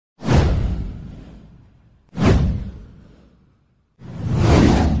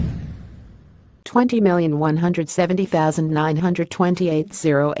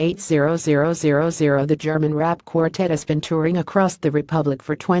20,170,928 The German rap quartet has been touring across the Republic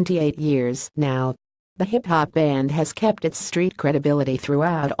for 28 years now. The hip-hop band has kept its street credibility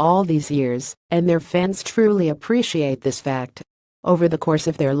throughout all these years, and their fans truly appreciate this fact. Over the course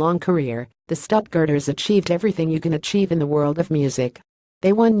of their long career, the Stuttgarters achieved everything you can achieve in the world of music.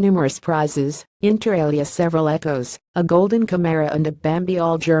 They won numerous prizes, inter alia several Echoes, a Golden Camera and a Bambi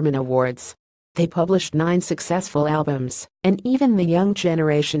All-German Awards. They published 9 successful albums, and even the young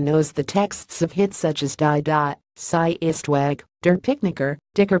generation knows the texts of hits such as Die Dot, Sei ist weg, Der Picknicker,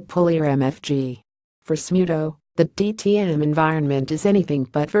 Dicker Pulier MFG. For Smudo, the DTM environment is anything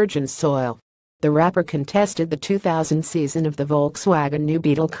but virgin soil. The rapper contested the 2000 season of the Volkswagen New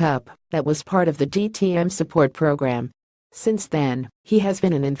Beetle Cup that was part of the DTM support program. Since then, he has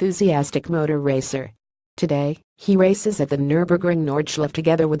been an enthusiastic motor racer. Today, he races at the Nürburgring Nordschleife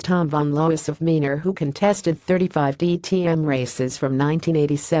together with Tom von Lois of Mener, who contested 35 DTM races from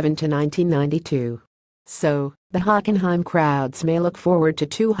 1987 to 1992. So, the Hockenheim crowds may look forward to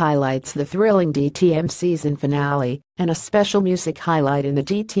 2 highlights: the thrilling DTM season finale and a special music highlight in the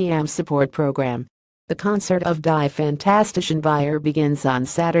DTM support program. The concert of Die fantastischen vier begins on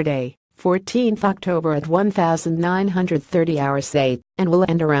Saturday, 14th October at 1930 hours 8 and will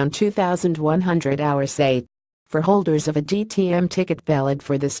end around 2100 hours 8. For holders of a DTM ticket valid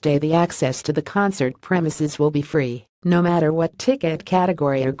for this day, the access to the concert premises will be free, no matter what ticket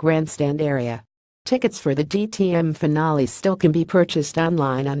category or grandstand area. Tickets for the DTM finale still can be purchased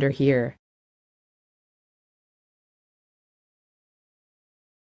online under here.